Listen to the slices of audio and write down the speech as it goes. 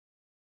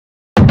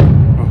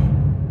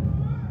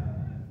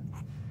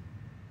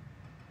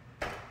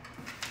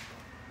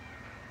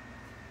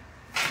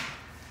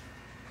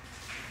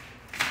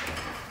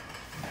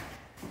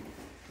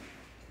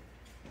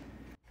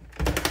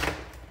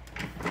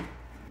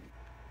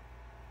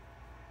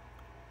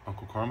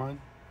Uncle Carmine?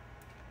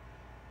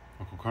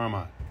 Uncle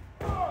Carmine.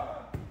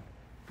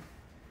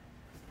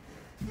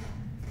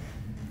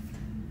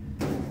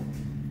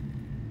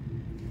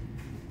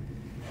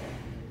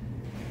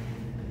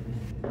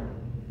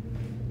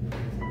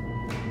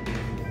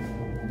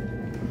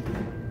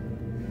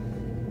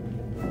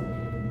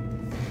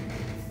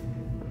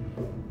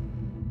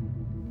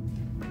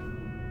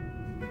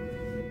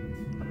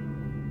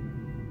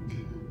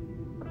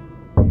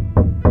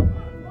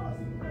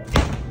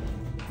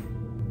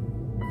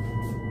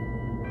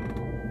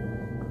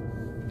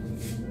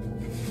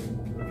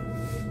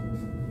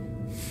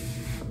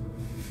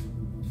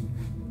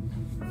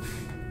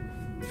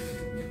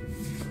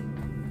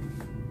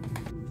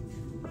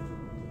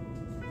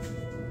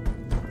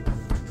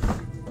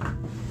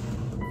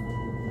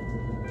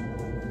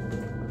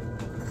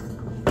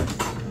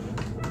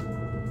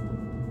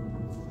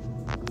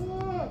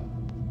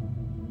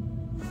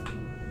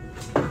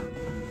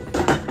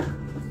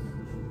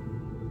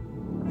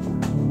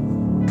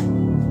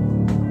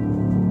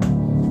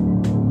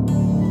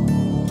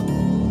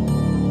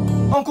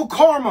 Uncle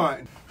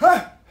Carmine!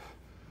 Huh?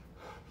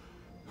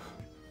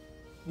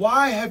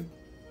 Why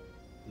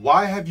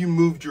have you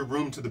moved your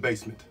room to the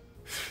basement?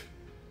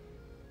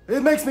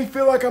 It makes me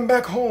feel like I'm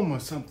back home or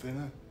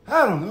something.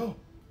 I don't know.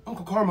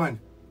 Uncle Carmine,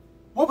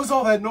 what was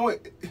all that noise?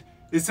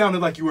 It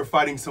sounded like you were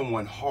fighting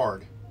someone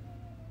hard.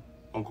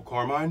 Uncle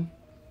Carmine?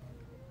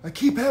 I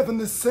keep having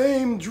the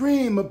same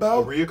dream A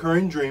about...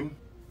 reoccurring dream.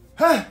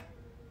 Huh?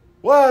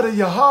 What, are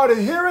you hard of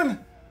hearing?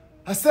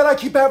 I said I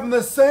keep having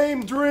the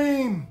same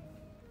dream.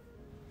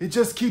 It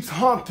just keeps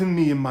haunting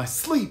me in my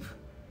sleep.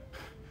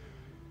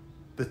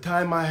 The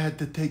time I had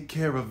to take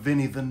care of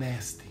Vinny the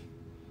Nasty.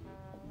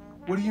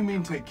 What do you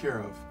mean take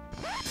care of?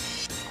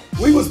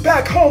 We was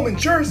back home in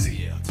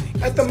Jersey,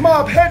 at the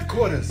mob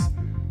headquarters,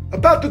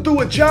 about to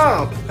do a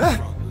job. Huh?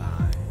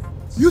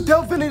 You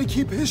tell Vinny to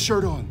keep his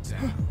shirt on.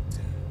 Huh?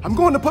 I'm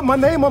going to put my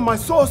name on my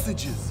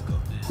sausages.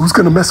 Who's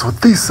gonna mess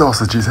with these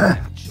sausages, huh?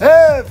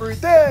 Every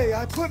day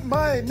I put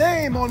my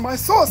name on my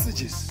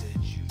sausages.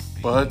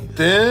 But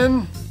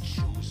then...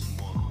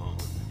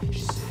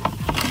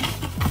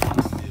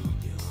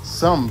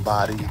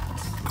 somebody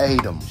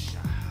ate them.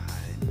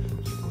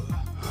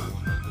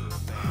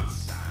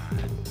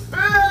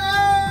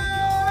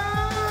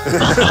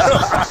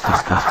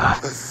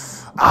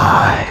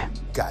 I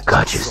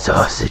got your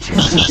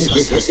sausages.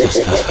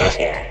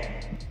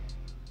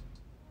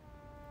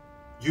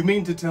 You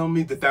mean to tell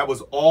me that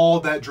was all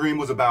that dream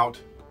was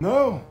about?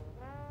 No.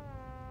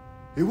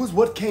 It was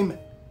what came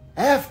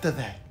after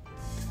that.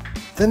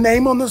 The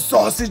name on the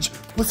sausage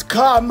was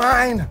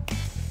Carmine.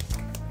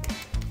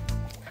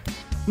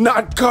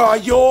 Not Car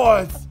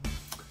yours.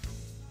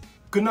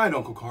 Good night,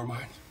 Uncle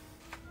Carmine.